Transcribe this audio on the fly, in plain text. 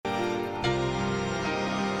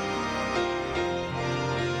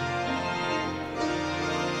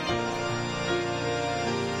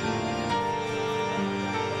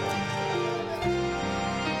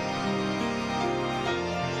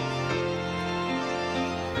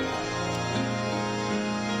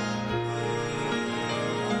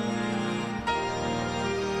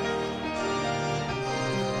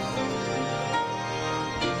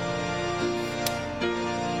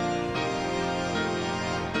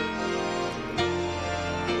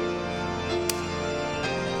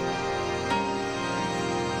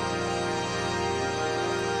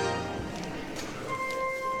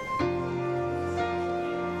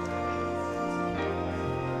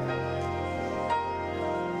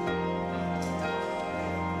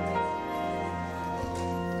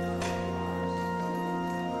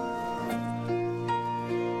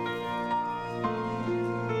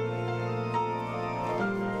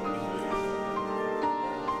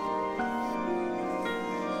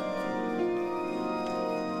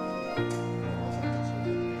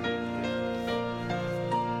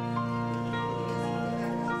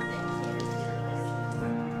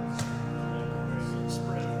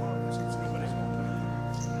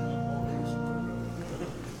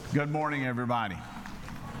Good morning, everybody.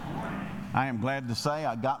 I am glad to say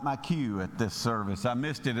I got my cue at this service. I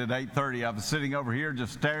missed it at 8:30. I was sitting over here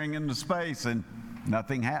just staring into space and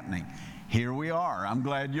nothing happening. Here we are. I'm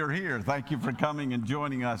glad you're here. Thank you for coming and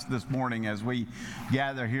joining us this morning as we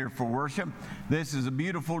gather here for worship. This is a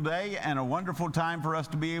beautiful day and a wonderful time for us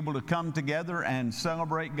to be able to come together and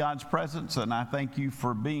celebrate God's presence, and I thank you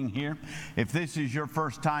for being here. If this is your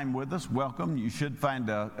first time with us, welcome. You should find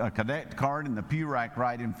a cadet card in the pew rack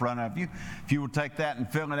right in front of you. If you will take that and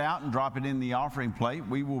fill it out and drop it in the offering plate,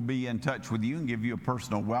 we will be in touch with you and give you a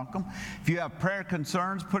personal welcome. If you have prayer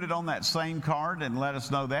concerns, put it on that same card and let us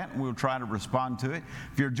know that, and we'll try to respond to it.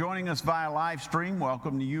 If you're joining us via live stream,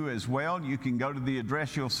 welcome to you as well. You can go to the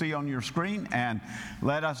address you'll see on your screen and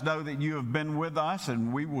let us know that you have been with us,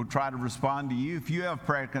 and we will try to respond to you. If you have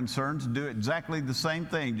prayer concerns, do exactly the same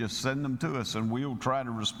thing. Just send them to us, and we will try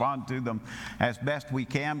to respond to them as best we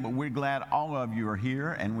can. But we're glad all of you are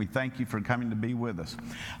here, and we thank you for coming to be with us.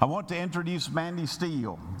 I want to introduce Mandy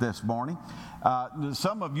Steele this morning.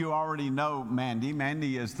 Some of you already know Mandy.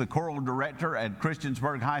 Mandy is the choral director at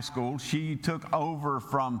Christiansburg High School. She took over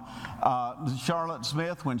from Charlotte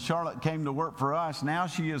Smith when Charlotte came to work for us. Now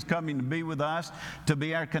she is coming to be with us to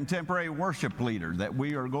be our contemporary worship leader, that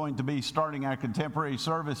we are going to be starting our contemporary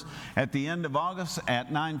service at the end of August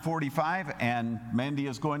at 9:45, and Mandy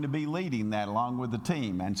is going to be leading that along with the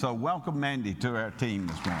team. And so welcome Mandy to our team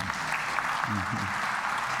this morning.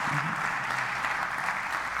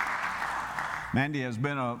 Mandy has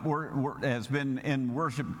been in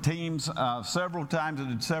worship teams several times and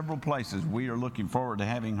in several places. We are looking forward to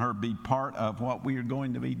having her be part of what we are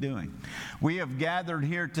going to be doing. We have gathered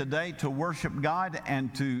here today to worship God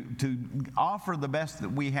and to offer the best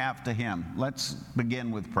that we have to Him. Let's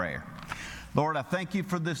begin with prayer. Lord, I thank you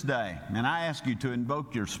for this day, and I ask you to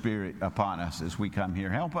invoke your Spirit upon us as we come here.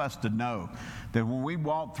 Help us to know that when we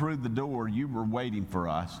walk through the door, you were waiting for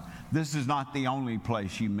us. This is not the only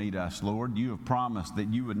place you meet us, Lord. You have promised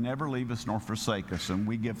that you would never leave us nor forsake us, and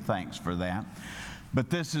we give thanks for that. But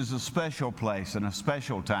this is a special place and a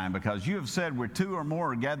special time, because you have said where two or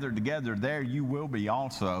more are gathered together, there you will be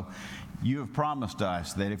also. You have promised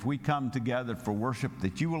us that if we come together for worship,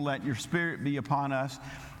 that you will let your Spirit be upon us,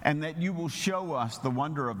 and that you will show us the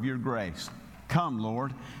wonder of your grace. Come,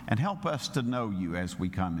 Lord, and help us to know you as we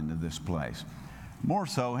come into this place. More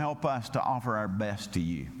so, help us to offer our best to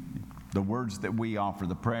you. The words that we offer,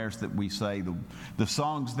 the prayers that we say, the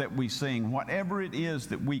songs that we sing, whatever it is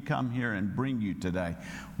that we come here and bring you today,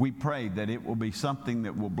 we pray that it will be something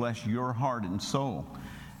that will bless your heart and soul,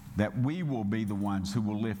 that we will be the ones who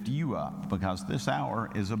will lift you up, because this hour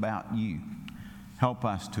is about you. Help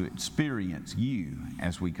us to experience you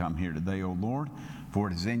as we come here today, O Lord, for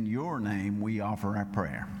it is in your name we offer our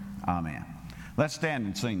prayer. Amen. Let's stand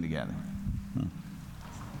and sing together.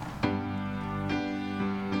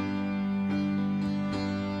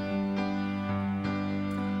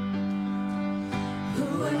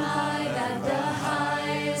 Who am I that the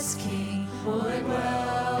highest King would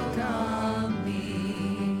welcome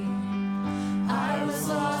me? I was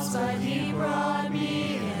lost, but he brought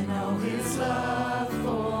me in. Oh, his love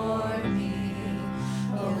for me.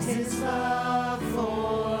 Oh, his love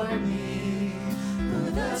for me.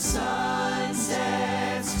 Who the Son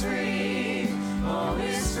sets free. Oh,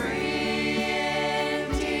 is free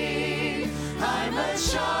indeed. I'm a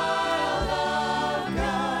child of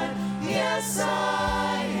God. Yes,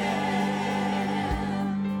 I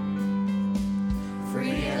am.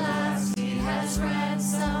 Free at last, he has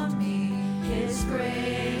ransomed me. His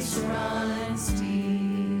grace runs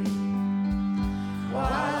deep. While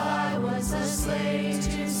I was a slave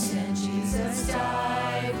to sin, Jesus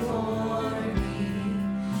died for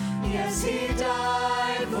me. Yes, he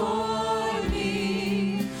died for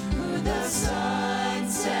me. Who the Son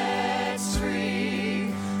sets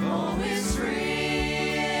free, oh, is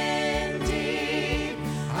free indeed.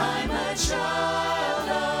 I'm a child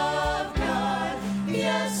of God.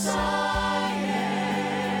 Yes, I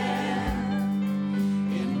am.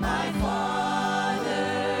 In my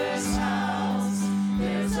Father's house,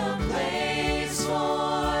 there's a place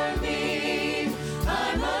for me.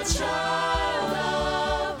 I'm a child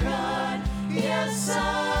of God. Yes,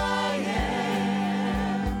 I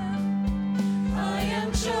am. I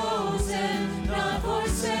am chosen, not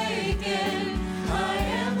forsaken. I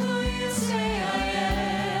am who you say I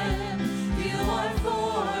am. You are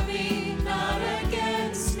for me, not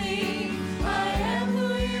against me. I am who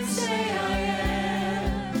you say I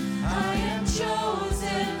am. I am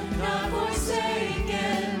chosen, not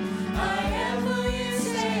forsaken. I am who you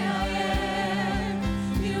say I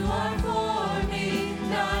am. You are for me,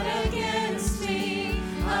 not against me.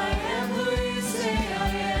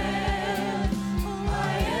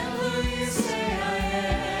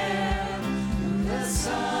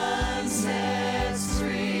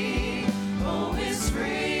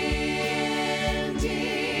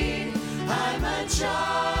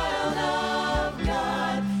 child of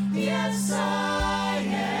God. Yes, I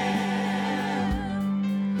am.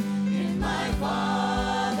 In my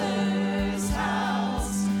Father's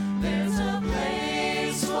house, there's a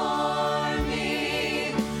place for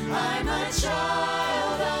me. I'm a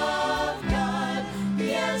child of God.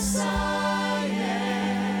 Yes, I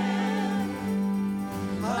am.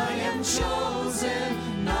 I am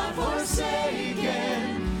chosen, not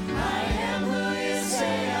forsaken. I am who you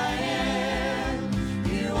say I am.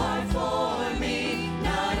 You are for me,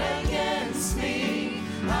 not against me.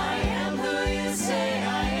 I am who you say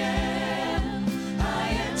I am. I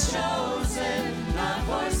am chosen, not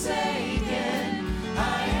forsaken.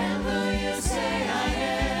 I am who you say I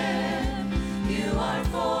am. You are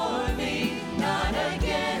for me, not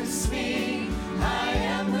against me. I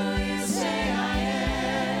am who you say I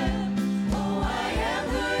am. Oh, I am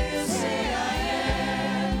who you say I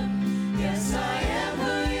am. Yes, I am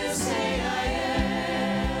who you say I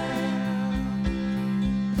am.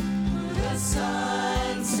 Who the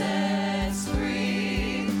Son sets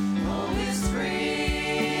free, oh, is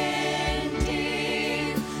free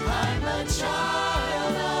indeed. I'm a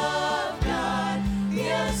child of God.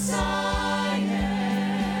 Yes, I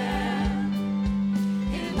am.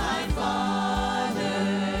 In my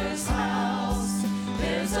Father's house,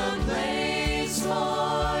 there's a place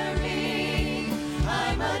for me.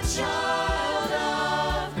 I'm a child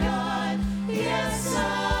of God. Yes,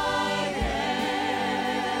 I am.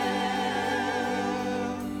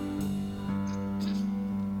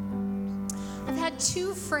 I've had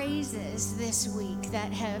two phrases this week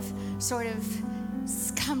that have sort of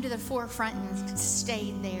come to the forefront and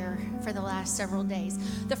stayed there for the last several days.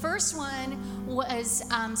 The first one was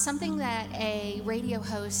something that a radio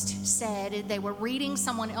host said. They were reading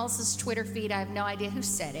someone else's Twitter feed. I have no idea who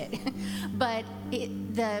said it. But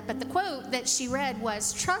the quote that she read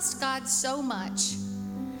was, "Trust God so much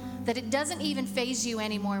that it doesn't even faze you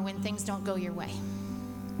anymore when things don't go your way."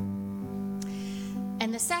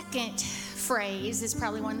 And the second phrase is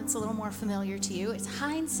probably one that's a little more familiar to you. It's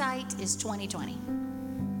hindsight is 2020.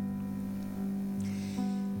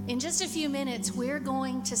 In just a few minutes, we're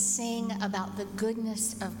going to sing about the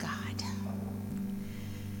goodness of God.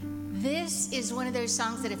 This is one of those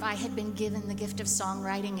songs that if I had been given the gift of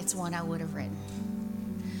songwriting, it's one I would have written.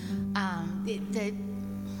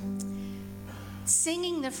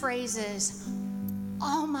 Singing the phrases,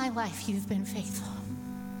 "All my life you've been faithful,"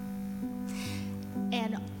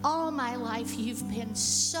 and "All my life you've been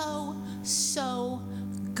so, so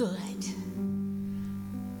good,"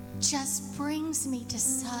 just brings me to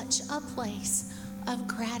such a place of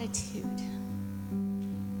gratitude.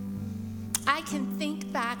 I can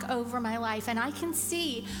think back over my life and I can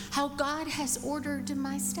see how God has ordered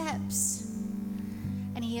my steps.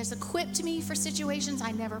 And He has equipped me for situations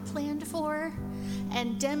I never planned for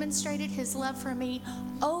and demonstrated His love for me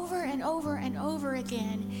over and over and over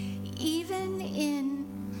again, even in,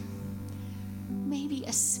 maybe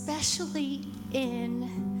especially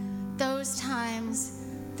in those times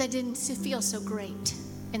that didn't feel so great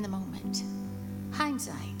in the moment.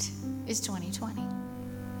 Hindsight is 2020.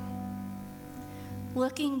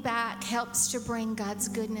 Looking back helps to bring God's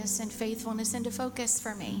goodness and faithfulness into focus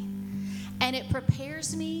for me. And it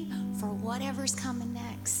prepares me for whatever's coming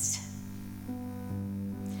next.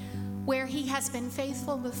 Where He has been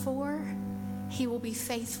faithful before, He will be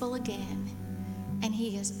faithful again. And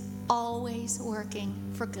He is always working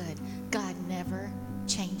for good. God never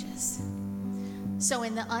changes. So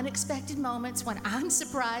in the unexpected moments when I'm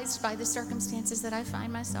surprised by the circumstances that I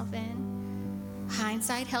find myself in,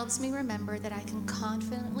 hindsight helps me remember that I can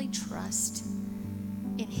confidently trust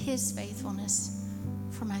in His faithfulness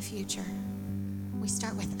for my future. We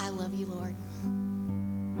start with, "I love you, Lord."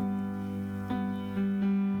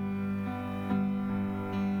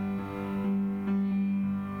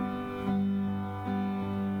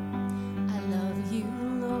 I love you,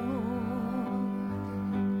 Lord.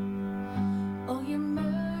 Oh, your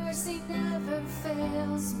mercy never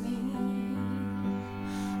fails me.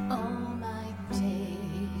 All my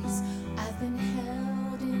days I've been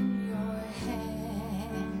held in your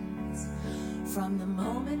hands. From the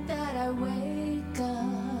moment that I wake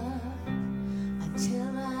up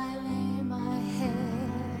until I lay my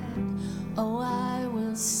head, oh, I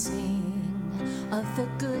will sing of the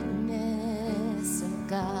goodness of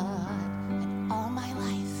God. And all my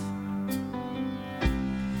life,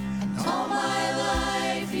 and all my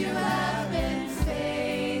life you have been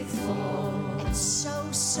faithful and so,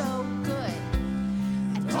 so good.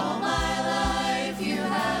 And all my life you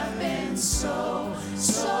have been so,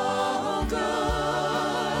 so good.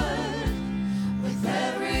 With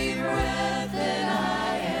every breath that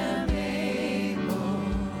I am able,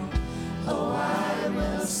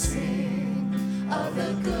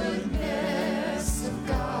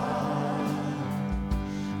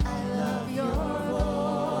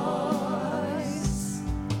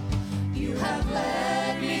 have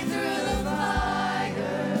led me through the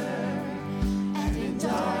fire, and in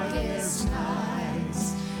darkest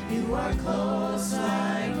nights, you are close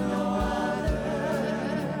like no other.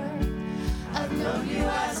 I've known you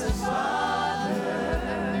as a father,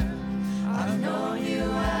 I've known you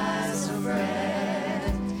as a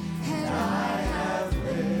friend, and I have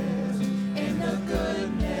lived in the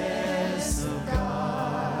goodness of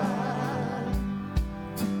God.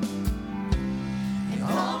 And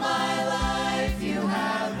all my life you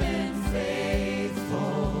have been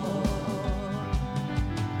faithful.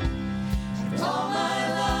 And all my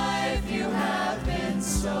life you have been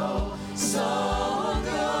so, so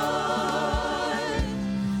good.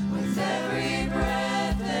 With every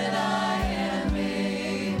breath that I am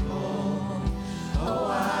able, oh,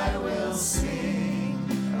 I will sing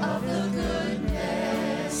of the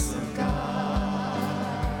goodness of God.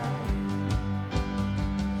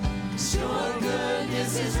 'Cause your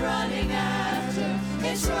goodness is running after,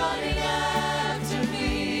 it's running after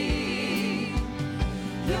me.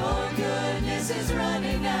 Your goodness is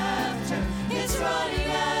running after, it's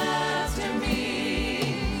running after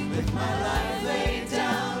me. With my life laid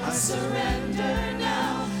down, I surrender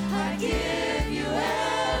now. I give you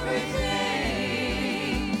everything.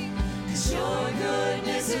 'Cause your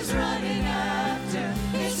goodness is running after,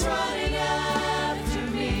 it's running after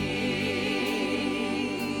me.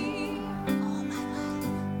 All my life.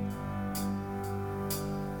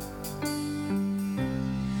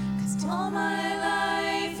 'Cause all my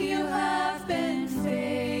life you have been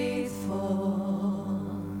faithful.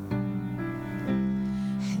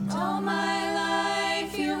 And all my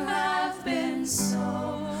life you have been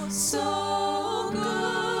so, so good.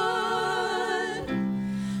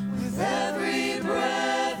 With every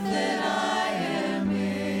breath that I am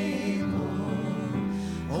able,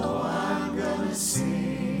 oh, I'm gonna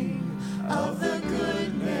sing of the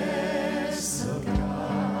goodness of God.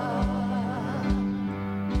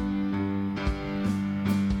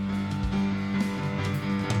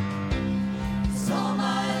 'Cause all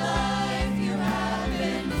my life you have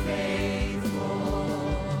been faithful.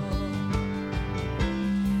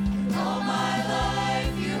 And all my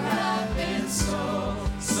life you have been so,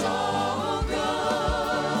 so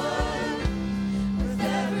good. With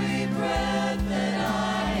every breath that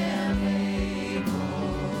I am able,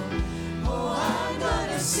 oh, I'm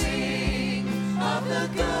gonna sing of the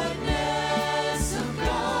goodness of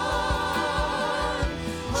God.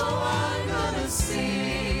 Oh, I'm gonna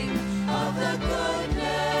sing of the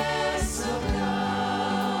goodness of God.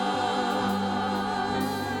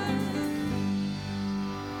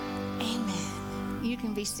 Amen. You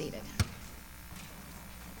can be seated.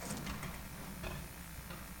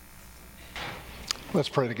 Let's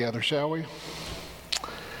pray together, shall we?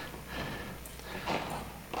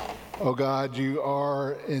 Oh God, you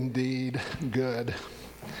are indeed good.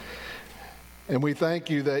 And we thank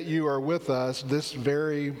you that you are with us this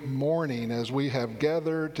very morning as we have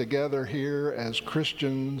gathered together here as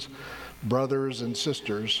Christians, brothers and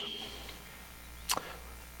sisters.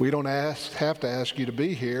 We don't have to ask you to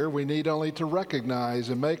be here. We need only to recognize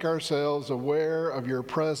and make ourselves aware of your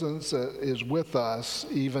presence that is with us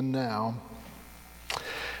even now.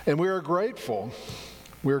 And we are grateful.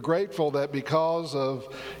 We're grateful that because of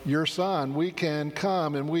your Son, we can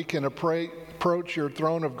come and we can approach your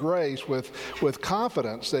throne of grace with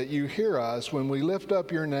confidence that you hear us when we lift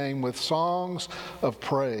up your name with songs of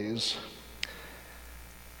praise.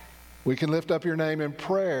 We can lift up your name in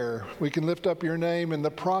prayer. We can lift up your name in the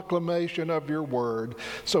proclamation of your word.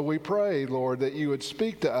 So we pray, Lord, that you would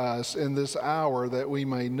speak to us in this hour that we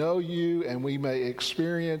may know you and we may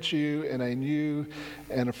experience you in a new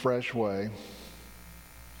and a fresh way.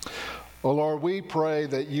 Oh, Lord, we pray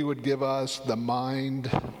that you would give us the mind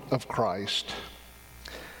of Christ.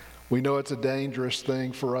 We know it's a dangerous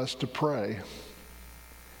thing for us to pray,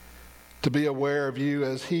 to be aware of you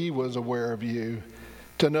as he was aware of you,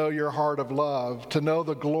 to know your heart of love, to know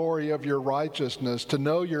the glory of your righteousness, to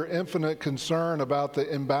know your infinite concern about the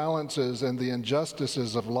imbalances and the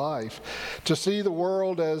injustices of life, to see the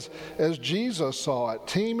world as Jesus saw it,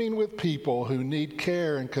 teeming with people who need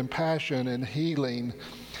care and compassion and healing,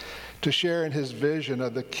 to share in his vision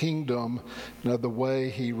of the kingdom and of the way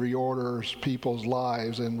he reorders people's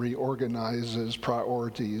lives and reorganizes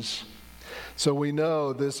priorities. So we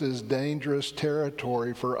know this is dangerous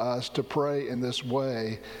territory for us to pray in this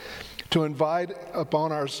way, to invite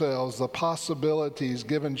upon ourselves the possibilities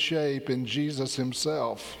given shape in Jesus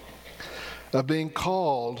himself of being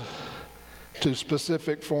called to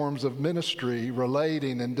specific forms of ministry,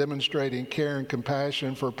 relating and demonstrating care and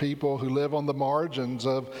compassion for people who live on the margins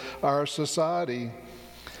of our society,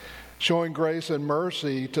 showing grace and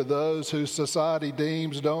mercy to those who society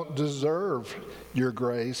deems don't deserve your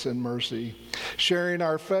grace and mercy, sharing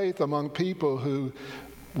our faith among people who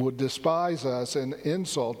would despise us and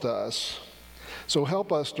insult us. So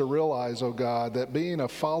help us to realize, oh God, that being a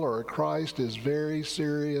follower of Christ is very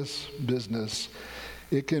serious business.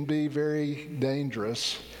 It can be very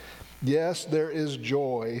dangerous. Yes, there is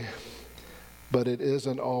joy, but it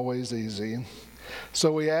isn't always easy.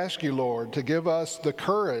 So we ask you, Lord, to give us the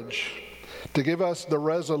courage, to give us the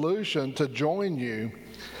resolution to join you.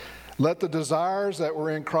 Let the desires that were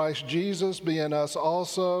in Christ Jesus be in us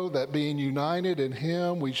also, that being united in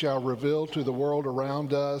him, we shall reveal to the world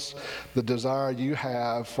around us the desire you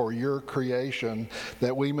have for your creation,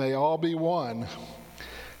 that we may all be one,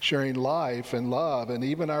 sharing life and love and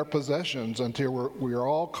even our possessions until we are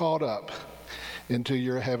all caught up into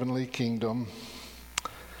your heavenly kingdom.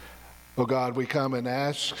 Oh God, we come and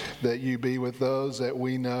ask that you be with those that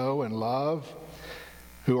we know and love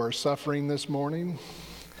who are suffering this morning,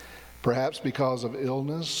 perhaps because of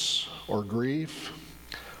illness or grief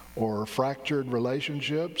or fractured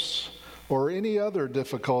relationships or any other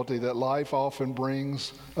difficulty that life often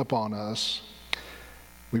brings upon us.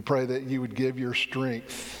 We pray that you would give your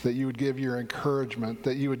strength, that you would give your encouragement,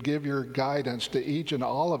 that you would give your guidance to each and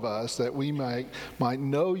all of us, that we might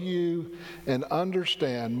know you and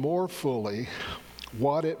understand more fully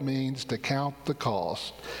what it means to count the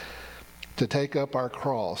cost, to take up our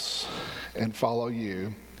cross and follow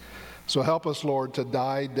you. So help us, Lord, to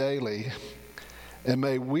die daily, and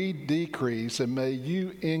may we decrease and may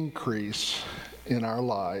you increase in our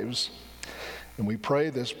lives. And we pray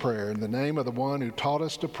this prayer in the name of the one who taught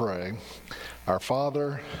us to pray. Our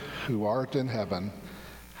Father, who art in heaven,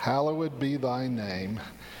 hallowed be thy name.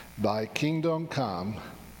 Thy kingdom come,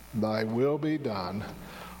 thy will be done,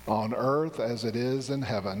 on earth as it is in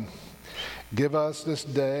heaven. Give us this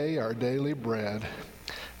day our daily bread,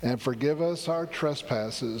 and forgive us our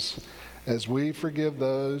trespasses, as we forgive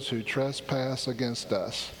those who trespass against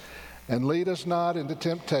us. And lead us not into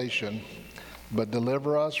temptation, but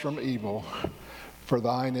deliver us from evil. For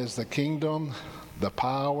thine is the kingdom, the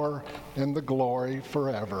power, and the glory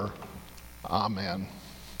forever. Amen.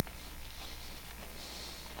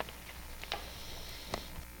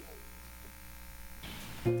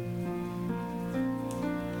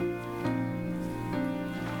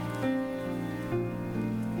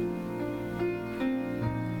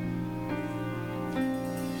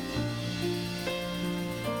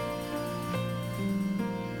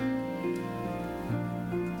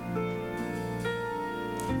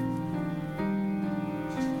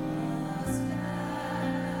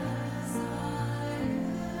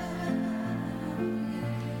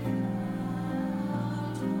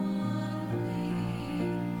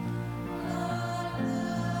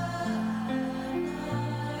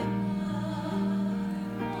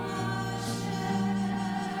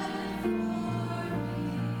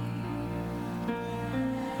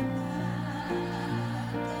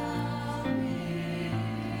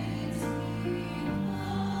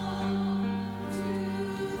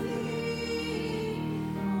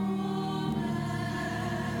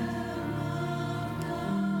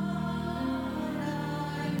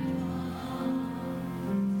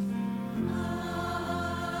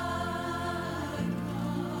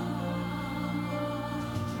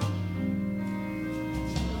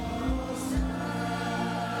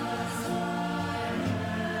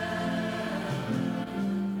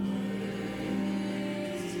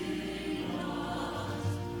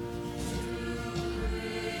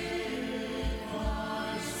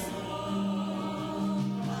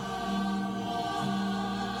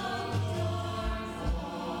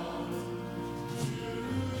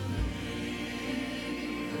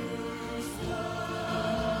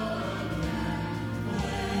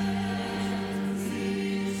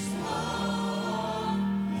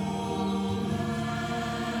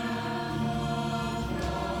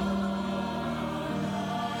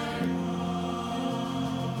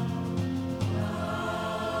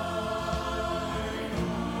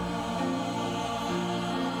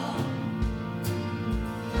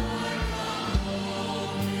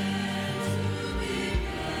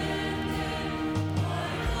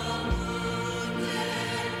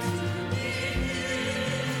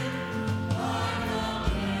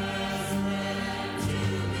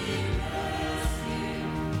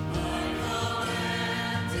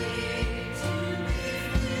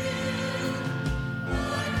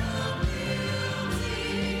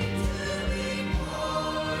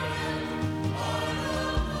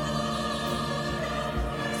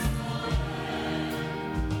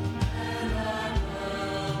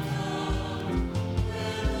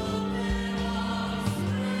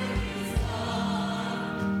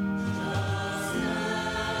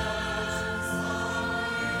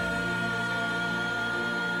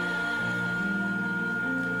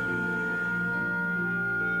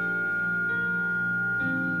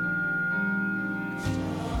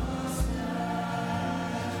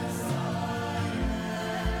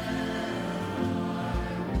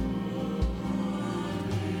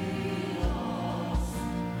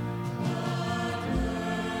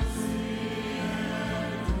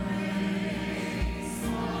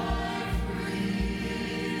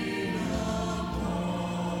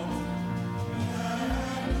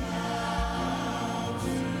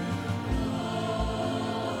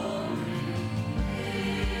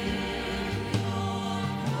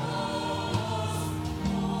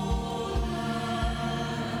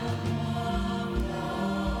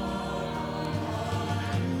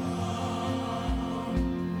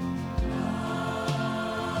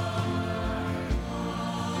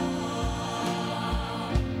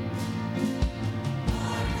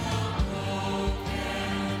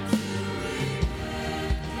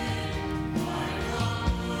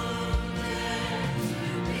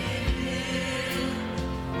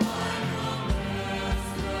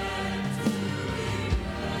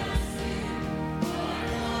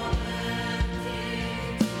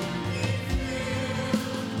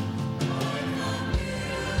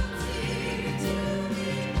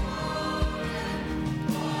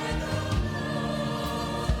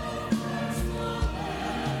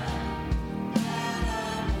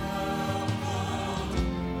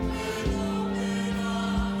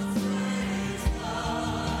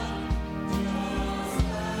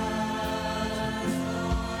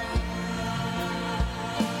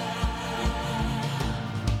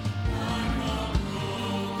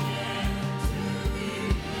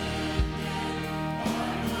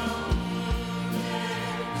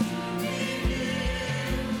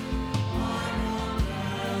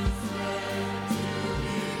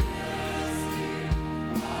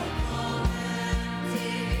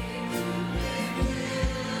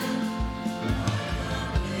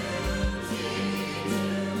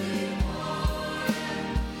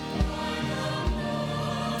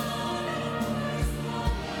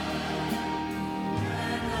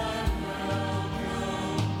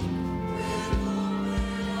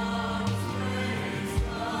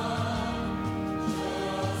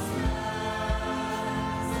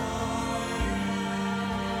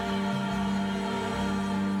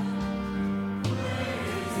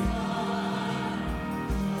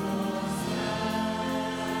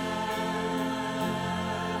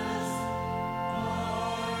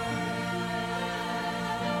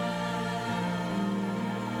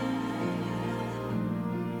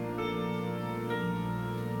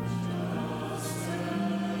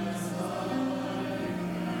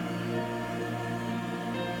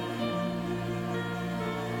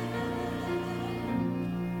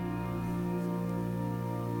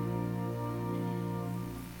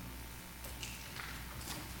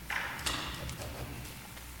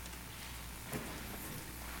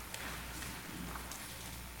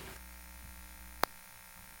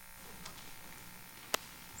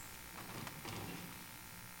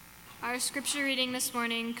 Our scripture reading this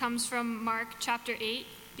morning comes from Mark chapter 8,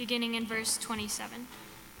 beginning in verse 27.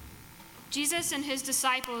 Jesus and his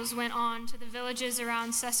disciples went on to the villages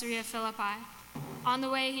around Caesarea Philippi. On the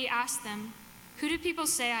way, he asked them, "Who do people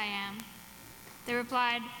say I am?" They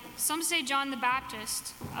replied, "Some say John the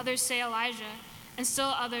Baptist, others say Elijah, and still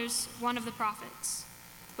others one of the prophets."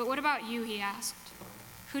 "But what about you?" he asked.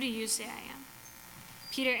 "Who do you say I am?"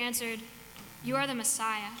 Peter answered, "You are the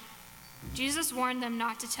Messiah." Jesus warned them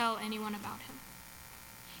not to tell anyone about him.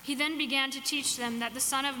 He then began to teach them that the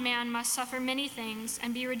Son of Man must suffer many things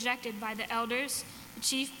and be rejected by the elders, the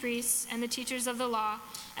chief priests, and the teachers of the law,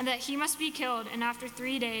 and that he must be killed and after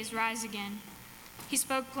 3 days rise again. He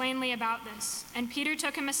spoke plainly about this, and Peter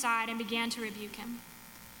took him aside and began to rebuke him.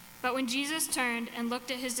 But when Jesus turned and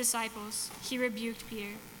looked at his disciples, he rebuked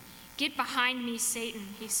Peter. "Get behind me, Satan,"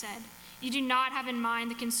 he said. "You do not have in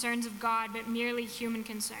mind the concerns of God, but merely human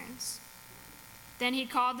concerns." Then he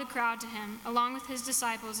called the crowd to him, along with his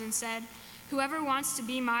disciples, and said, "Whoever wants to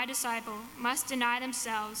be my disciple must deny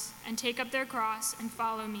themselves and take up their cross and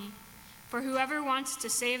follow me. For whoever wants to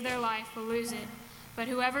save their life will lose it, but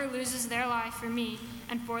whoever loses their life for me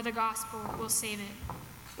and for the gospel will save it.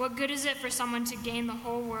 What good is it for someone to gain the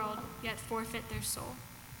whole world, yet forfeit their soul?"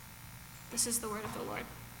 This is the word of the Lord.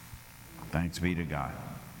 Thanks be to God.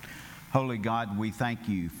 Holy God, we thank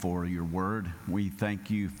you for your word. We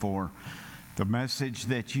thank you for the message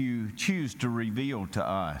that you choose to reveal to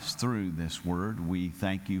us through this word. We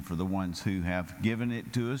thank you for the ones who have given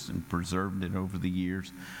it to us and preserved it over the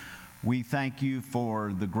years. We thank you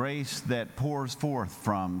for the grace that pours forth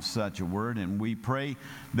from such a word, and we pray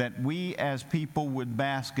that we as people would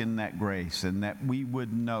bask in that grace and that we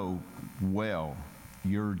would know well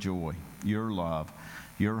your joy, your love,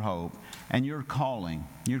 your hope, and your calling.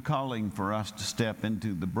 You're calling for us to step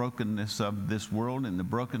into the brokenness of this world and the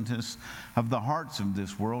brokenness of the hearts of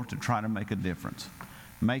this world to try to make a difference.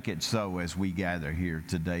 Make it so as we gather here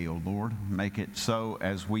today, O Lord. Make it so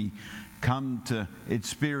as we come to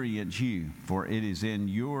experience you, for it is in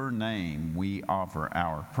your name we offer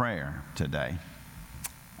our prayer today.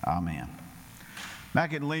 Amen.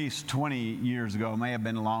 Back at least 20 years ago, may have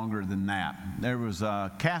been longer than that, there was a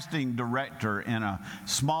casting director in a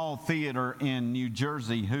small theater in New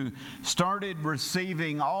Jersey who started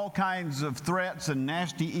receiving all kinds of threats and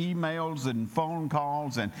nasty emails and phone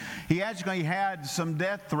calls, and he actually had some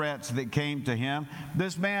death threats that came to him.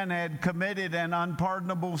 This man had committed an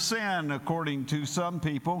unpardonable sin, according to some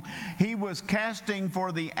people. He was casting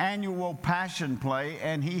for the annual Passion Play,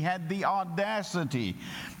 and he had the audacity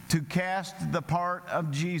to cast the part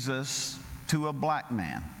of Jesus to a black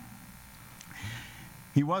man.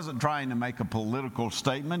 He wasn't trying to make a political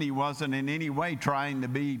statement. He wasn't in any way trying to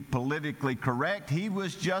be politically correct. He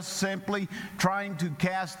was just simply trying to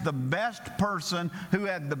cast the best person who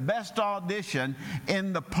had the best audition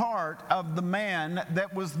in the part of the man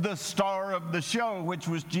that was the star of the show, which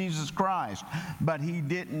was Jesus Christ. But he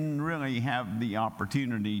didn't really have the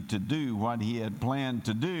opportunity to do what he had planned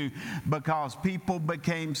to do because people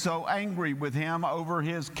became so angry with him over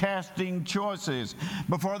his casting choices.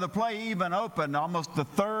 Before the play even opened, almost a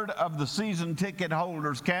third of the season ticket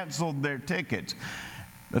holders canceled their tickets.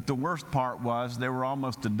 But the worst part was there were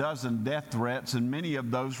almost a dozen death threats, and many of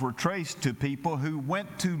those were traced to people who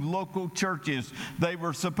went to local churches. They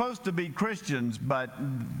were supposed to be Christians, but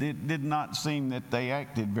it did not seem that they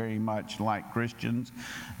acted very much like Christians.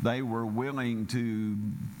 They were willing to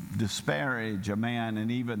disparage a man and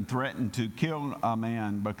even threaten to kill a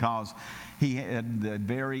man because he had the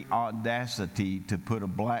very audacity to put a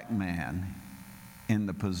black man in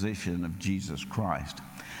the position of Jesus Christ.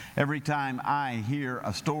 Every time I hear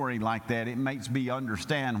a story like that, it makes me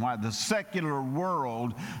understand why the secular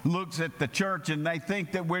world looks at the church and they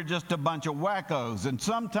think that we're just a bunch of wackos. And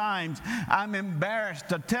sometimes I'm embarrassed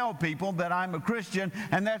to tell people that I'm a Christian,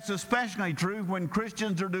 and that's especially true when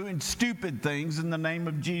Christians are doing stupid things in the name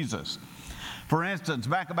of Jesus. For instance,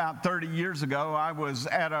 back about 30 years ago, I was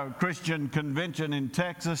at a Christian convention in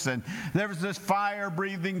Texas, and there was this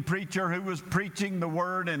fire-breathing preacher who was preaching the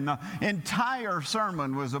word, and the entire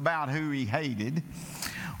sermon was about who he hated.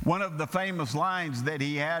 One of the famous lines that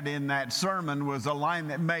he had in that sermon was a line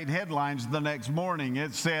that made headlines the next morning.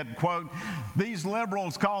 It said, quote, "These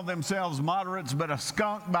liberals call themselves moderates, but a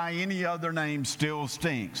skunk by any other name still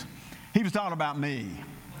stinks." He was talking about me.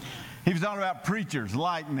 He was talking about preachers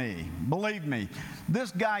like me. Believe me,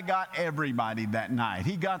 this guy got everybody that night.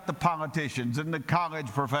 He got the politicians and the college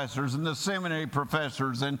professors and the seminary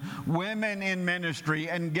professors and women in ministry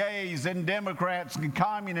and gays and Democrats and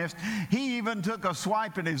communists. He even took a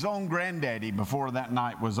swipe at his own granddaddy before that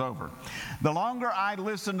night was over. The longer I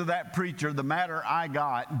listened to that preacher, the madder I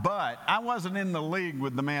got, but I wasn't in the league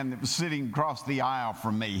with the man that was sitting across the aisle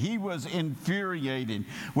from me. He was infuriated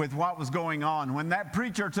with what was going on. When that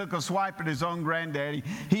preacher took a swipe at his own granddaddy,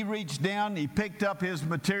 he reached down, he picked up his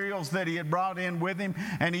materials that he had brought in with him,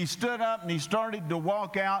 and he stood up and he started to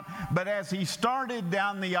walk out. But as he started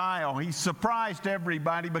down the aisle, he surprised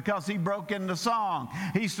everybody because he broke into song.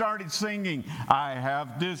 He started singing, "I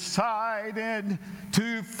have decided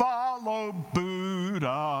to follow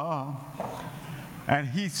Buddha." And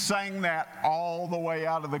he sang that all the way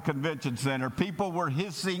out of the convention center. People were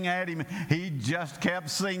hissing at him. He just kept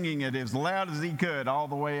singing it as loud as he could all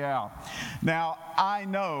the way out. Now, I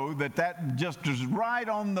know that just is right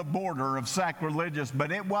on the border of sacrilegious,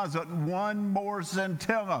 but it wasn't one more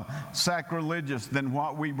scintilla sacrilegious than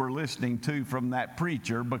what we were listening to from that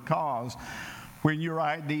preacher, because when your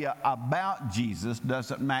idea about Jesus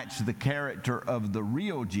doesn't match the character of the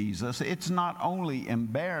real Jesus, it's not only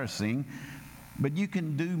embarrassing, but you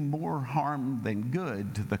can do more harm than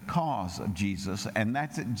good to the cause of Jesus. And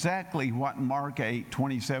that's exactly what Mark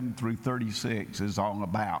 8:27 through 36 is all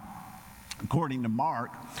about. According to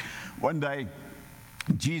Mark, one day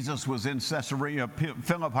Jesus was in Caesarea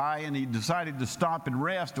Philippi, and he decided to stop and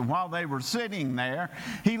rest. And while they were sitting there,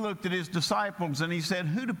 he looked at his disciples and he said,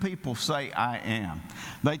 "Who do people say I am?"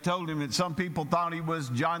 They told him that some people thought he was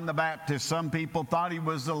John the Baptist. Some people thought he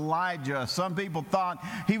was Elijah. Some people thought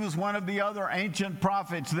he was one of the other ancient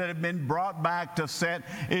prophets that had been brought back to set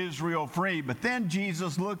Israel free. But then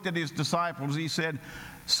Jesus looked at his disciples. He said,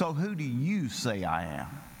 "So who do you say I am?"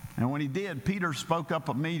 And when he did, Peter spoke up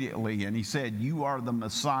immediately and he said, "You are the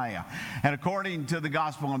Messiah." And according to the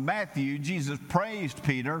Gospel of Matthew, Jesus praised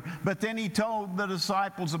Peter, but then he told the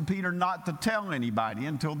disciples and Peter not to tell anybody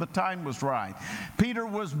until the time was right. Peter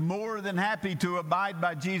was more than happy to abide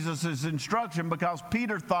by Jesus' instruction because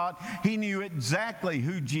Peter thought he knew exactly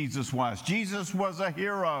who Jesus was. Jesus was a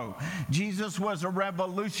hero. Jesus was a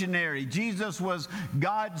revolutionary. Jesus was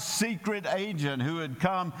God's secret agent who had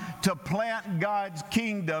come to plant God's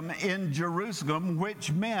kingdom in Jerusalem,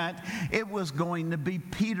 which meant it was going to be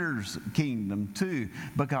Peter's kingdom too,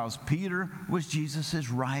 because Peter was Jesus'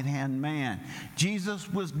 right-hand man.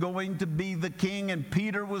 Jesus was going to be the king, and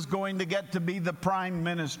Peter was going to get to be the prime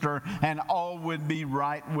minister, and all would be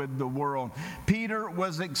right with the world. Peter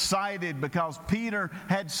was excited because Peter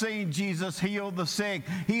had seen Jesus heal the sick.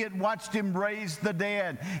 He had watched him raise the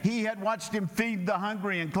dead. He had watched him feed the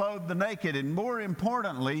hungry and clothe the naked. And more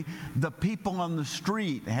importantly, the people on the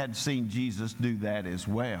street had seen Jesus do that as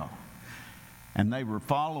well. And they were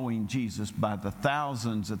following Jesus by the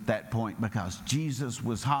thousands at that point because Jesus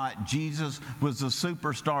was hot. Jesus was a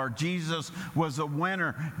superstar. Jesus was a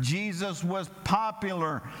winner. Jesus was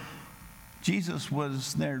popular. Jesus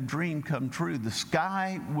was their dream come true. The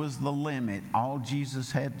sky was the limit. All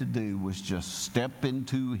Jesus had to do was just step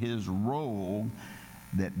into his role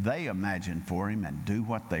that they imagined for him and do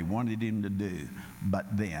what they wanted him to do.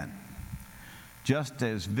 But then, just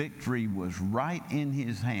as victory was right in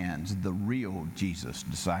his hands, the real Jesus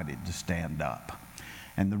decided to stand up.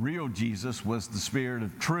 And the real Jesus was the Spirit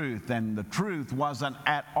of truth, and the truth wasn't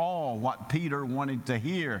at all what Peter wanted to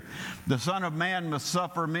hear. The Son of Man must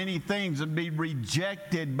suffer many things and be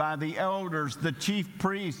rejected by the elders, the chief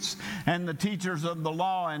priests, and the teachers of the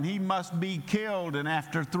law, and he must be killed, and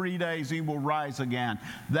after 3 days he will rise again.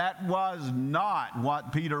 That was not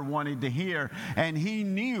what Peter wanted to hear, and he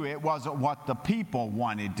knew it wasn't what the people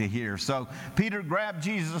wanted to hear. So Peter grabbed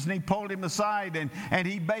Jesus and he pulled him aside, and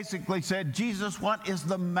he basically said, "Jesus, what is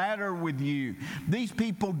the matter with you? These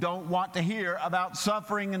people don't want to hear about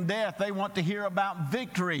suffering and death. They want to hear about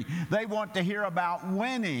victory. They want to hear about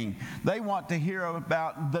winning. They want to hear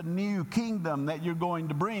about the new kingdom that you're going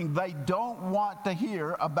to bring. They don't want to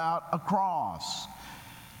hear about a cross."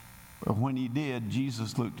 But when he did,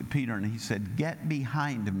 Jesus looked at Peter and he said, "Get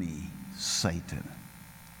behind me, Satan."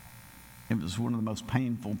 It was one of the most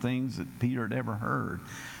painful things that Peter had ever heard.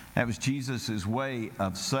 That was Jesus' way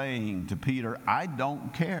of saying to Peter, "I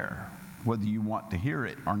don't care whether you want to hear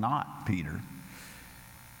it or not, Peter.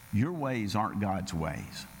 Your ways aren't God's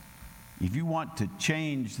ways. If you want to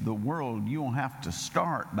change the world, you'll have to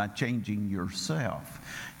start by changing yourself.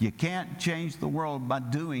 You can't change the world by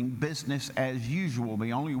doing business as usual.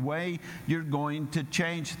 The only way you're going to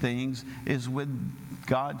change things is with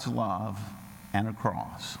God's love and a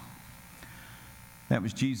cross." That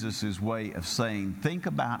was Jesus' way of saying, think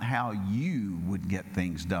about how you would get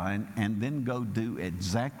things done and then go do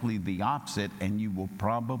exactly the opposite, and you will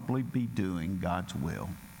probably be doing God's will.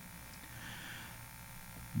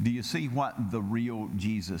 Do you see what the real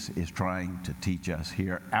Jesus is trying to teach us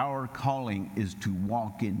here? Our calling is to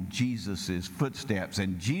walk in Jesus' footsteps,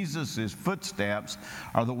 and Jesus' footsteps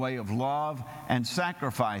are the way of love and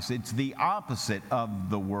sacrifice. It's the opposite of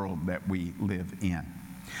the world that we live in.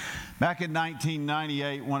 Back in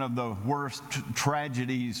 1998, one of the worst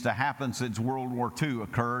tragedies to happen since World War II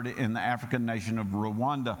occurred in the African nation of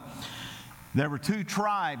Rwanda. There were two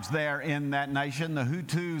tribes there in that nation, the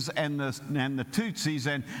Hutus and the Tutsis,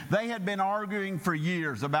 and they had been arguing for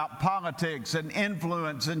years about politics and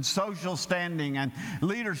influence and social standing and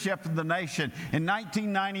leadership of the nation. In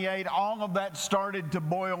 1998, all of that started to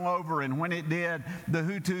boil over, and when it did, the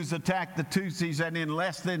Hutus attacked the Tutsis, and in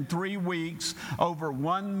less than 3 weeks, over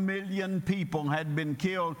 1 million people had been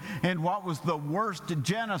killed in what was the worst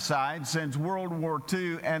genocide since World War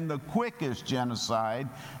II and the quickest genocide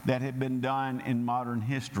that had been done in modern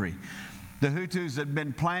history. The Hutus had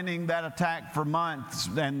been planning that attack for months,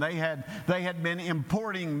 and they had been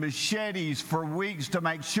importing machetes for weeks to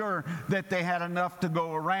make sure that they had enough to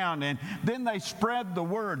go around. And then they spread the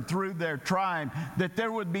word through their tribe that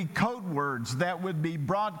there would be code words that would be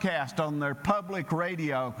broadcast on their public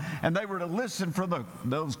radio, and they were to listen for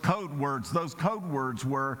those code words. Those code words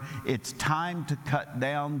were, "It's time to cut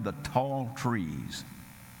down the tall trees."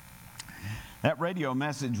 That radio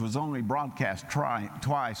message was only broadcast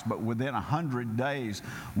twice, but within 100 days,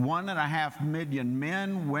 1.5 million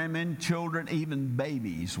men, women, children, even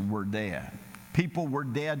babies were dead. People were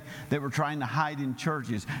dead that were trying to hide in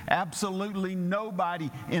churches. Absolutely nobody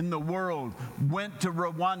in the world went to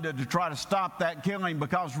Rwanda to try to stop that killing,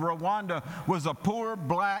 because Rwanda was a poor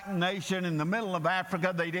black nation in the middle of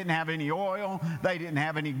Africa. They didn't have any oil. They didn't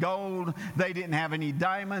have any gold. They didn't have any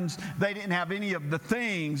diamonds. They didn't have any of the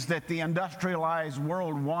things that the industrialized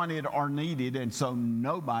world wanted or needed, and so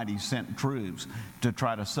nobody sent troops to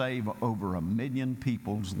try to save over 1 million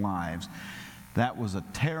people's lives. That was a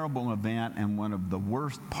terrible event, and one of the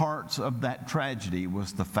worst parts of that tragedy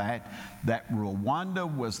was the fact that Rwanda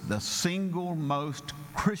was the single most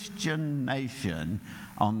Christian nation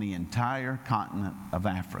on the entire continent of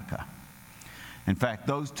Africa. In fact,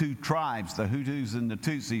 those two tribes, the Hutus and the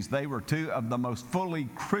Tutsis, they were two of the most fully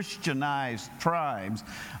Christianized tribes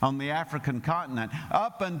on the African continent.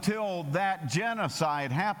 Up until that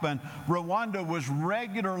genocide happened, Rwanda was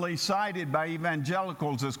regularly cited by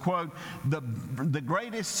evangelicals as, quote, the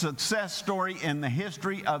greatest success story in the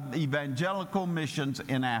history of evangelical missions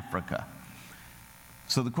in Africa.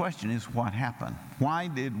 So the question is, what happened? Why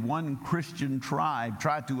did one Christian tribe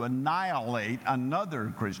try to annihilate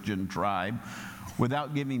another Christian tribe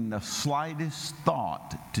without giving the slightest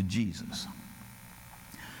thought to Jesus?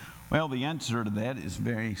 Well, the answer to that is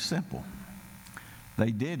very simple.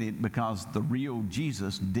 They did it because the real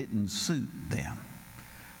Jesus didn't suit them.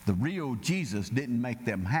 The real Jesus didn't make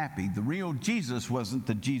them happy. The real Jesus wasn't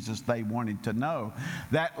the Jesus they wanted to know.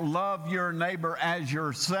 That love your neighbor as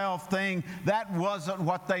yourself thing, that wasn't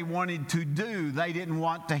what they wanted to do. They didn't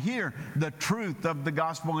want to hear the truth of the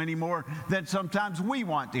gospel any more than sometimes we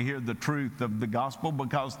want to hear the truth of the gospel,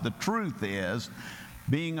 because the truth is,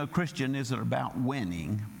 being a Christian isn't about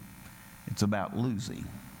winning, it's about losing.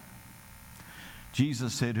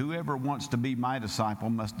 Jesus said, "Whoever wants to be my disciple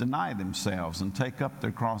must deny themselves and take up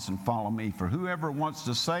their cross and follow me. For whoever wants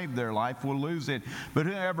to save their life will lose it, but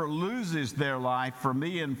whoever loses their life for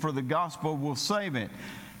me and for the gospel will save it.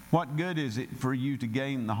 What good is it for you to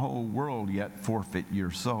gain the whole world yet forfeit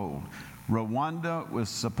your soul?" Rwanda was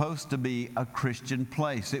supposed to be a Christian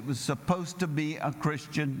place. It was supposed to be a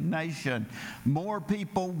Christian nation. More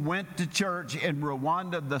people went to church in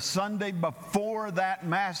Rwanda the Sunday before that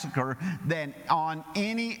massacre than on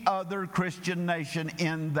any other Christian nation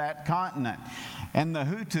in that continent. And the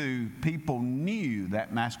Hutu people knew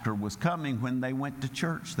that massacre was coming when they went to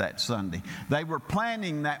church that Sunday. They were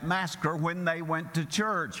planning that massacre when they went to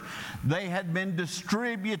church. They had been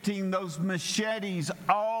distributing those machetes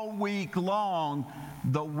all week long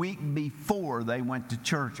the week before they went to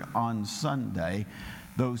church on Sunday.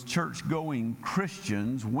 Those church-going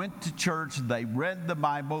Christians went to church, they read the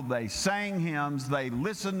Bible, they sang hymns, they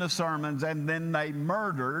listened to sermons, and then they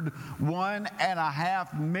murdered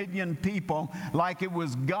 1.5 million people like it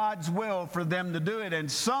was God's will for them to do it.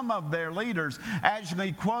 And some of their leaders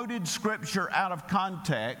actually quoted scripture out of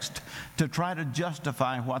context to try to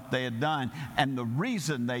justify what they had done. And the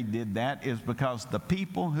reason they did that is because the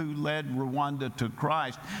people who led Rwanda to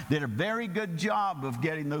Christ did a very good job of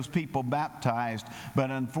getting those people baptized, But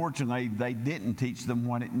unfortunately, they didn't teach them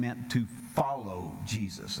what it meant to follow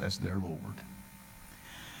Jesus as their Lord.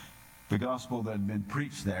 The gospel that had been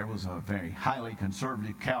preached there was a very highly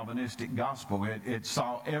conservative Calvinistic gospel. It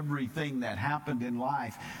saw everything that happened in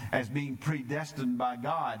life as being predestined by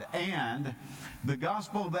God. And the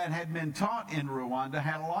gospel that had been taught in Rwanda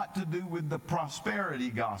had a lot to do with the prosperity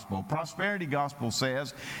gospel. Prosperity gospel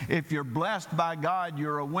says, if you're blessed by God,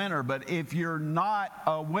 you're a winner. But if you're not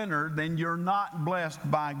a winner, then you're not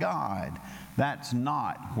blessed by God. That's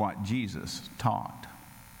not what Jesus taught.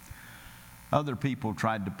 Other people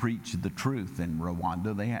tried to preach the truth in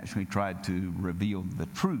Rwanda. They actually tried to reveal the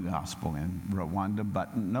true gospel in Rwanda,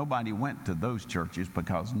 but nobody went to those churches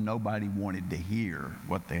because nobody wanted to hear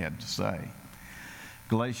what they had to say.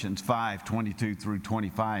 Galatians 5:22 through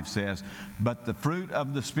 25 says, "But the fruit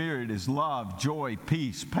of the Spirit is love, joy,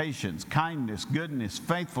 peace, patience, kindness, goodness,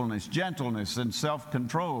 faithfulness, gentleness, and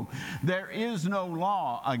self-control. There is no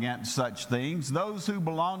law against such things. Those who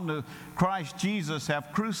belong to Christ Jesus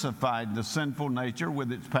have crucified the sinful nature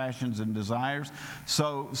with its passions and desires.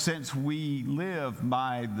 So since we live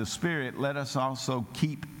by the Spirit, let us also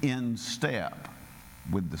keep in step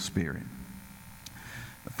with the Spirit."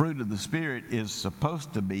 The fruit of the Spirit is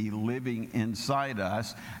supposed to be living inside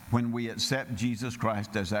us when we accept Jesus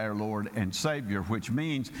Christ as our Lord and Savior, which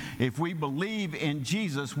means if we believe in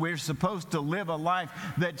Jesus, we're supposed to live a life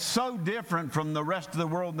that's so different from the rest of the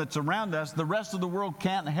world that's around us. The rest of the world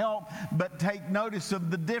can't help but take notice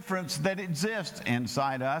of the difference that exists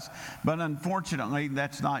inside us. But unfortunately,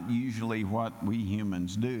 that's not usually what we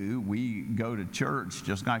humans do. We go to church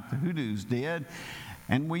just like the hoodoos did,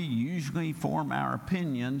 and we usually form our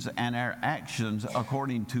opinions and our actions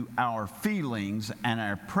according to our feelings and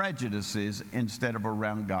our prejudices instead of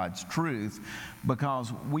around God's truth,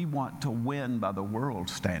 because we want to win by the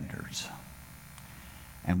world's standards.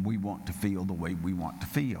 And we want to feel the way we want to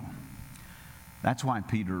feel. That's why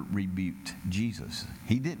Peter rebuked Jesus.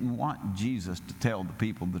 He didn't want Jesus to tell the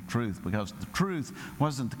people the truth, because the truth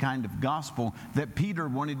wasn't the kind of gospel that Peter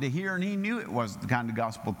wanted to hear, and he knew it wasn't the kind of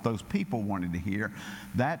gospel that those people wanted to hear.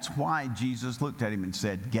 That's why Jesus looked at him and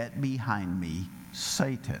said, "Get behind me,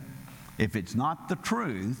 Satan." If it's not the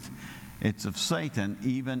truth, it's of Satan,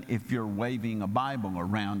 even if you're waving a Bible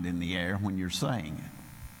around in the air when you're saying it.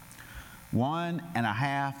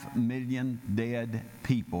 1.5 million dead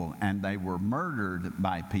people, and they were murdered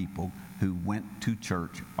by people who went to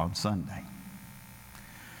church on Sunday.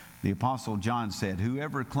 The Apostle John said,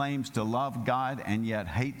 "Whoever claims to love God and yet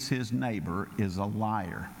hates his neighbor is a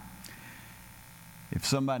liar." If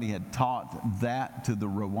somebody had taught that to the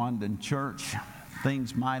Rwandan church,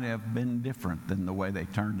 things might have been different than the way they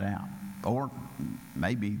turned out. Or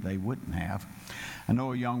maybe they wouldn't have. I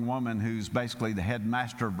know a young woman who's basically the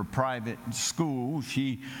headmaster of a private school.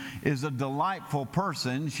 She is a delightful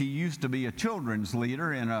person. She used to be a children's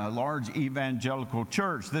leader in a large evangelical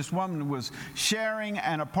church. This woman was sharing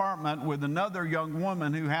an apartment with another young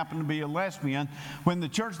woman who happened to be a lesbian. When the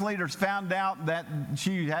church leaders found out that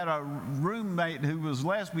she had a roommate who was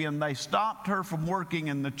lesbian, they stopped her from working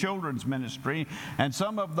in the children's ministry. And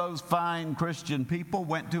some of those fine Christian people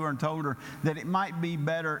went to her and told her that it might be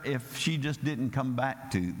better if she just didn't come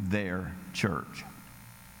back to their church.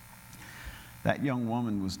 That young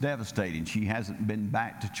woman was devastated. She hasn't been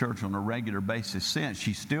back to church on a regular basis since.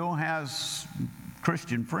 She still has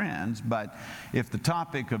Christian friends, but if the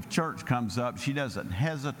topic of church comes up, she doesn't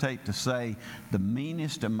hesitate to say, "The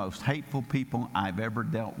meanest and most hateful people I've ever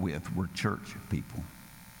dealt with were church people."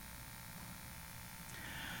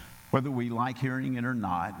 Whether we like hearing it or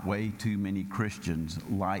not, way too many Christians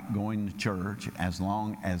like going to church as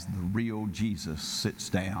long as the real Jesus sits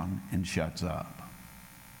down and shuts up.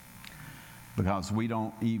 Because we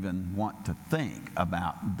don't even want to think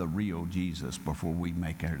about the real Jesus before we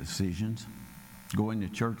make our decisions. Going to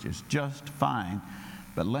church is just fine,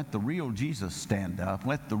 but let the real Jesus stand up.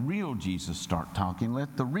 Let the real Jesus start talking.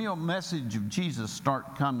 Let the real message of Jesus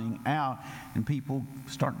start coming out, and people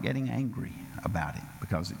start getting angry about it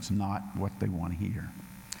because it's not what they want to hear.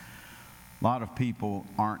 A lot of people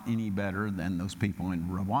aren't any better than those people in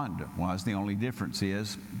Rwanda was. The only difference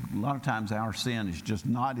is a lot of times our sin is just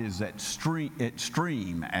not as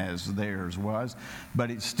extreme as theirs was,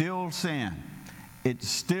 but it's still sin. It's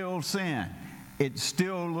still sin. It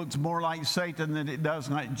still looks more like Satan than it does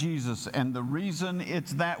like Jesus. And the reason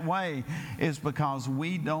it's that way is because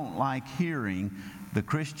we don't like hearing the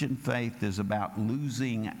Christian faith is about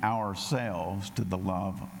losing ourselves to the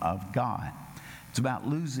love of God. It's about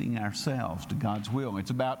losing ourselves to God's will.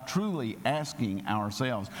 It's about truly asking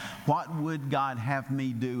ourselves, what would God have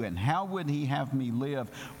me do, and how would He have me live?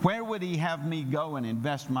 Where would He have me go and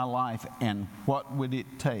invest my life, and what would it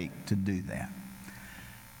take to do that?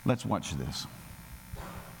 Let's watch this.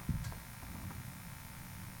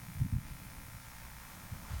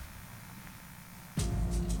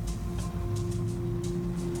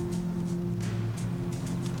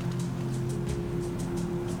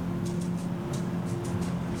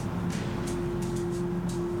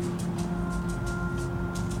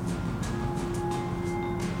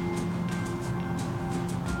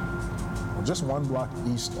 Just one block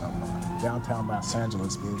east of downtown Los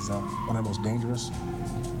Angeles is one of the most dangerous,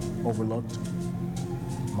 overlooked,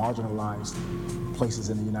 marginalized places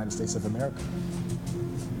in the United States of America,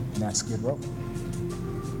 and that's Skid Row.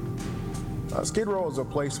 Skid Row is a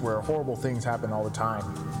place where horrible things happen all the time.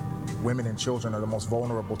 Women and children are the most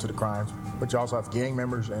vulnerable to the crimes, but you also have gang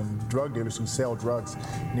members and drug dealers who sell drugs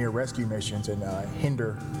near rescue missions and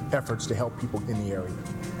hinder efforts to help people in the area.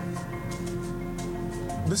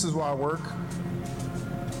 This is where I work.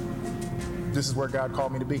 This is where God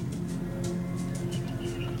called me to be.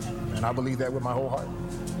 And I believe that with my whole heart.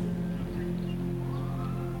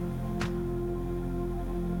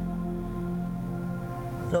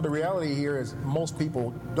 You know, the reality here is most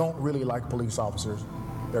people don't really like police officers.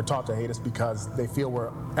 They're taught to hate us because they feel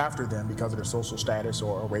we're after them because of their social status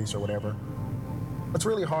or race or whatever. It's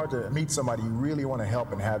really hard to meet somebody you really want to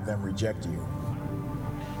help and have them reject you.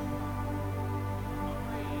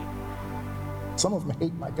 Some of them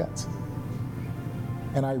hate my guts.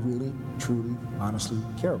 And I really, truly, honestly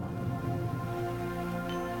care about them.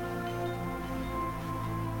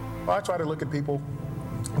 Well, I try to look at people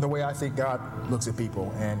the way I think God looks at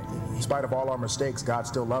people. And in spite of all our mistakes, God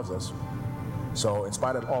still loves us. So in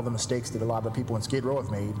spite of all the mistakes that a lot of the people in Skid Row have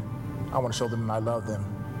made, I want to show them that I love them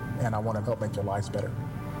and I want to help make their lives better.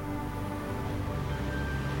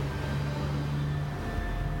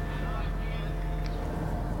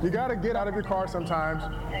 You got to get out of your car sometimes,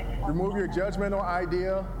 remove your judgmental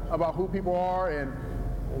idea about who people are and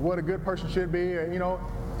what a good person should be,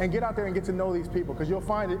 and get out there and get to know these people, because you'll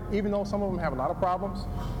find that even though some of them have a lot of problems,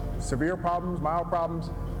 severe problems, mild problems,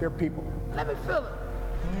 they're people. Let me feel it.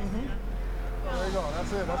 Mm-hmm. There you go.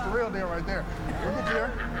 That's it. That's the real deal right there. We'll get you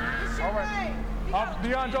there. All right.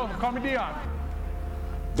 Deion Joseph. Call me Deion.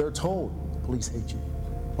 They're told the police hate you.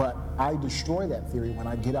 But I destroy that theory when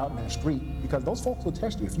I get out in the street, because those folks will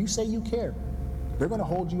test you. If you say you care, they're going to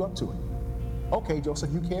hold you up to it. Okay,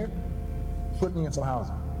 Joseph, you care? Put me in some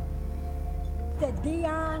housing. That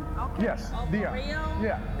Deion? Okay. Yes, Deion.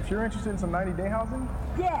 Yeah. If you're interested in some 90-day housing?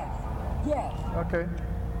 Yes. Yes. Okay.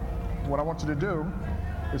 What I want you to do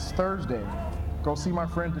is Thursday, go see my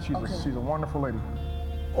friend. She's a wonderful lady.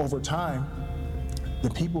 Over time, the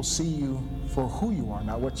people see you for who you are,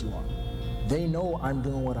 not what you are. They know I'm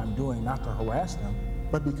doing what I'm doing, not to harass them,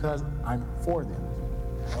 but because I'm for them.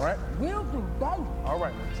 All right? We'll do that. All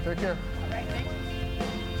right, let's take care. All right, thank you.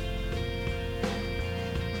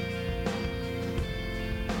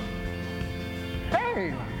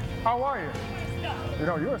 Hey, how are you?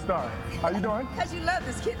 You're a star. How you doing? Because you love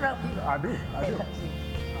this Skid Row people. I do.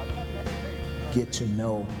 Get to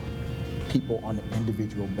know people on an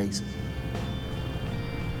individual basis.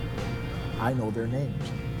 I know their names.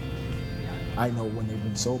 I know when they've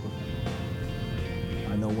been sober.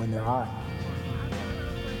 I know when they're high.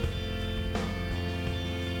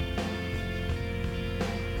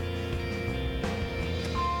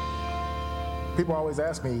 People always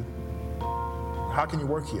ask me, how can you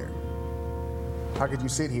work here? How could you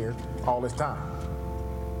sit here all this time?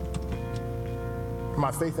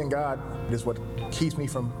 My faith in God is what keeps me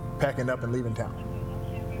from packing up and leaving town.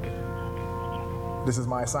 This is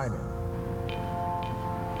my assignment.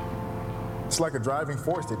 It's like a driving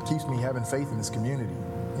force that keeps me having faith in this community,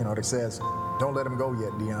 that says, don't let him go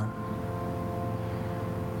yet, Deion.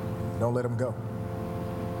 Don't let him go.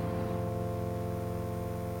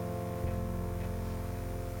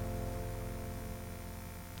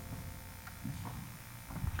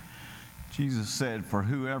 Jesus said, for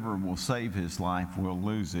whoever will save his life will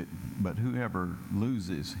lose it, but whoever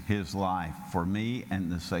loses his life for me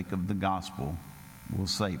and the sake of the gospel will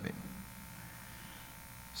save it.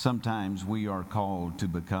 Sometimes we are called to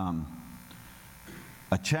become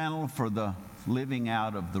a channel for the living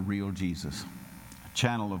out of the real Jesus, a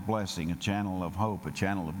channel of blessing, a channel of hope, a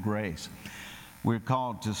channel of grace. We're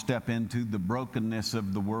called to step into the brokenness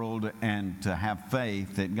of the world and to have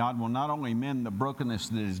faith that God will not only mend the brokenness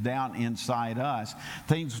that is down inside us,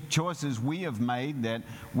 choices we have made that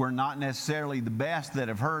were not necessarily the best that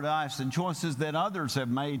have hurt us, and choices that others have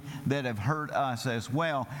made that have hurt us as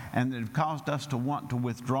well and that have caused us to want to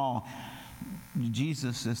withdraw.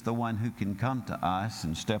 Jesus is the one who can come to us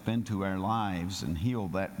and step into our lives and heal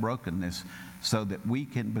that brokenness so that we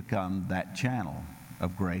can become that channel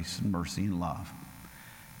of grace and mercy and love.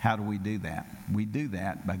 How do we do that? We do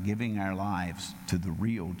that by giving our lives to the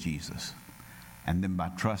real Jesus, and then by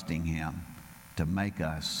trusting Him to make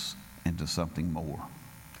us into something more.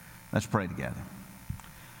 Let's pray together.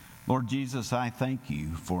 Lord Jesus, I thank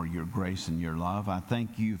you for your grace and your love. I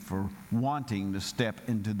thank you for wanting to step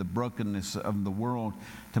into the brokenness of the world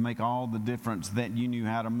to make all the difference that you knew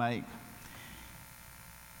how to make.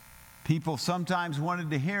 People sometimes wanted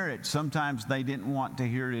to hear it. Sometimes they didn't want to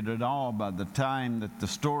hear it at all. By the time that the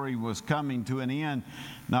story was coming to an end,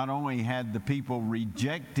 not only had the people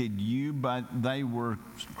rejected you, but they were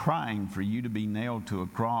crying for you to be nailed to a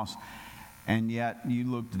cross. And yet you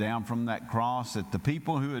looked down from that cross at the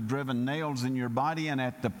people who had driven nails in your body and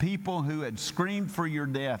at the people who had screamed for your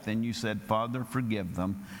death. And you said, Father, forgive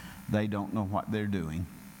them. They don't know what they're doing.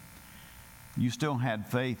 You still had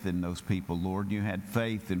faith in those people, Lord. You had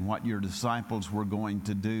faith in what your disciples were going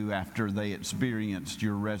to do after they experienced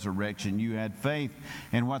your resurrection. You had faith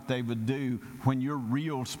in what they would do when your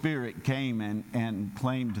real Spirit came and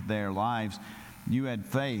claimed their lives. You had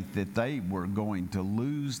faith that they were going to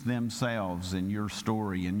lose themselves in your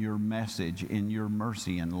story, in your message, in your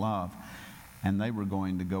mercy and love, and they were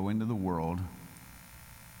going to go into the world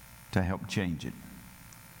to help change it.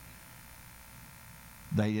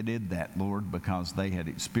 They did that, Lord, because they had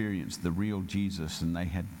experienced the real Jesus and they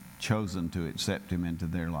had chosen to accept Him into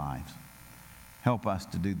their lives. Help us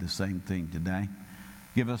to do the same thing today.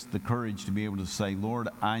 Give us the courage to be able to say, Lord,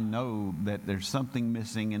 I know that there's something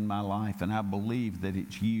missing in my life, and I believe that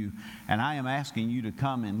it's you. And I am asking you to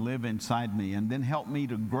come and live inside me, and then help me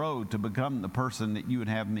to grow to become the person that you would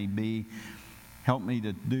have me be. Help me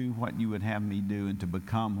to do what you would have me do and to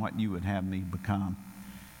become what you would have me become.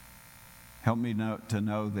 Help me to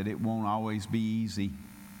know that it won't always be easy,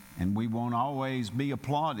 and we won't always be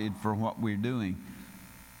applauded for what we're doing.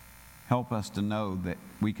 Help us to know that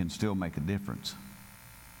we can still make a difference,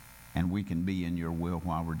 and we can be in your will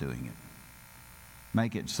while we're doing it.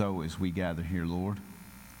 Make it so as we gather here, Lord.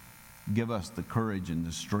 Give us the courage and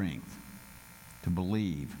the strength to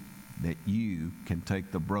believe that you can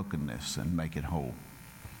take the brokenness and make it whole.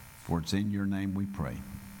 For it's in your name we pray.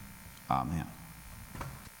 Amen.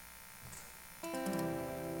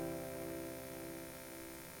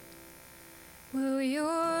 Will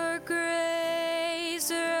your grace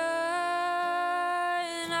run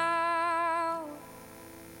out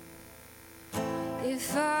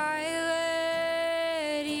if I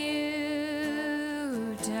let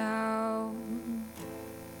you down?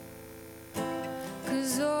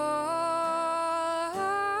 'Cause all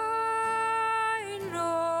I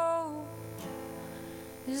know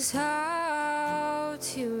is how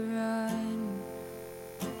to run.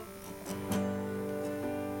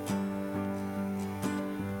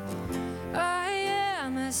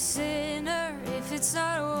 Sinner, if it's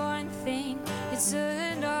not one thing, it's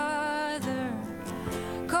another.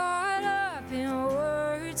 Caught up in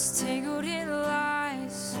words, tangled in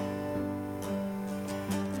lies.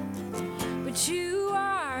 But you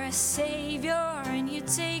are a savior, and you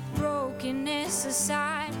take brokenness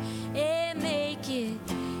aside and make it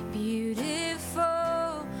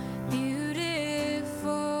beautiful, beautiful.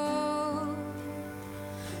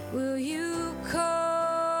 Will you come?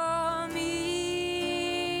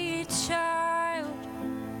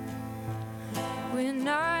 When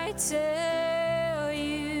I tell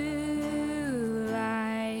you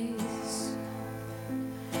lies,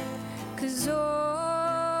 'cause all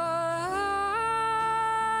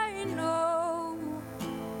I know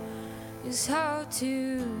is how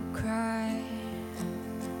to cry.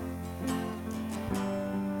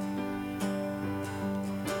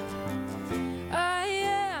 I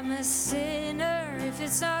am a sinner, if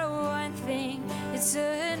it's not one thing, it's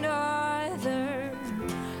another.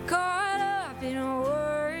 Caught up in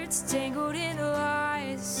words, tangled in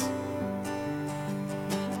lies.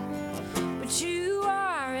 But you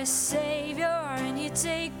are a savior, and you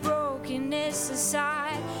take brokenness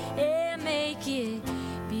aside and make it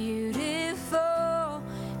beautiful,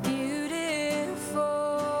 beautiful.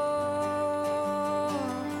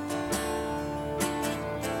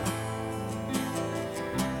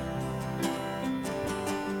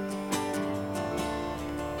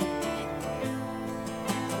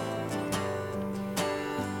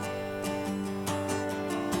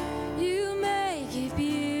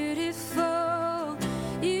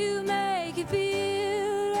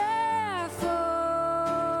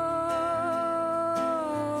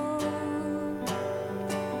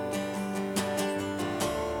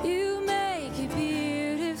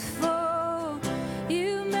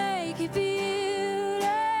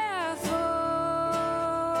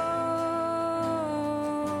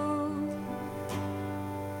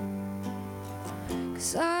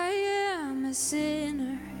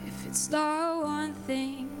 about one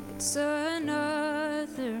thing, it's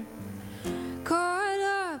another. Caught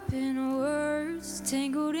up in words,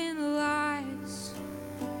 tangled in lies.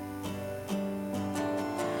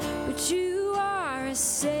 But you are a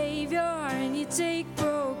savior, and you take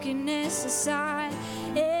brokenness aside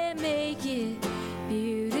and make it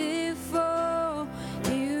beautiful,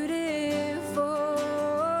 beautiful.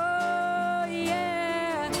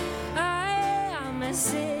 Yeah, I am a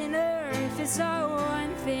sinner. If it's not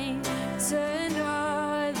one thing, it's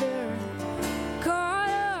another. Caught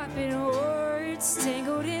up in words,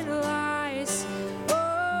 tangled in lies.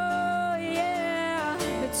 Oh yeah,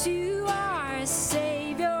 but you are a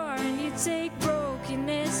savior, and you take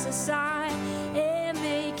brokenness aside and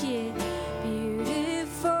make it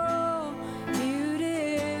beautiful,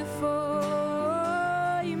 beautiful.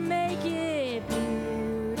 You make it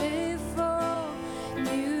beautiful,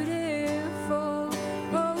 beautiful.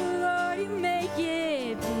 Oh Lord, you make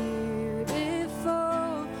it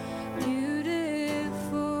beautiful, beautiful.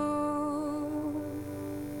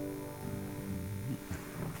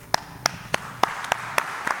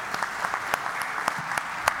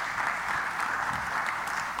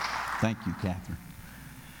 Thank you, Catherine.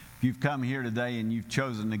 If you've come here today and you've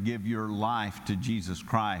chosen to give your life to Jesus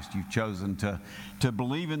Christ, you've chosen to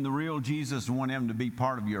believe in the real Jesus and want Him to be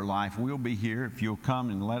part of your life, we'll be here. If you'll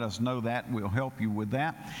come and let us know that, we'll help you with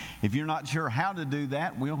that. If you're not sure how to do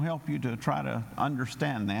that, we'll help you to try to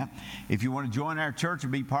understand that. If you want to join our church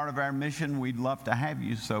and be part of our mission, we'd love to have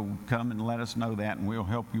you. So come and let us know that, and we'll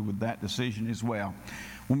help you with that decision as well.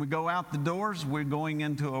 When we go out the doors, we're going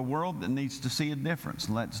into a world that needs to see a difference.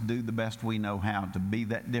 Let's do the best we know how to be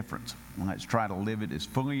that difference. Let's try to live it as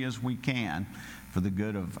fully as we can for the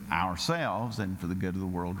good of ourselves and for the good of the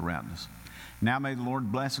world around us. Now may the Lord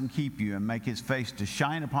bless and keep you and make His face to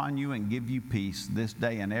shine upon you and give you peace this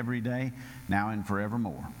day and every day, now and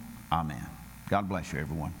forevermore. Amen. God bless you,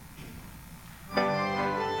 everyone.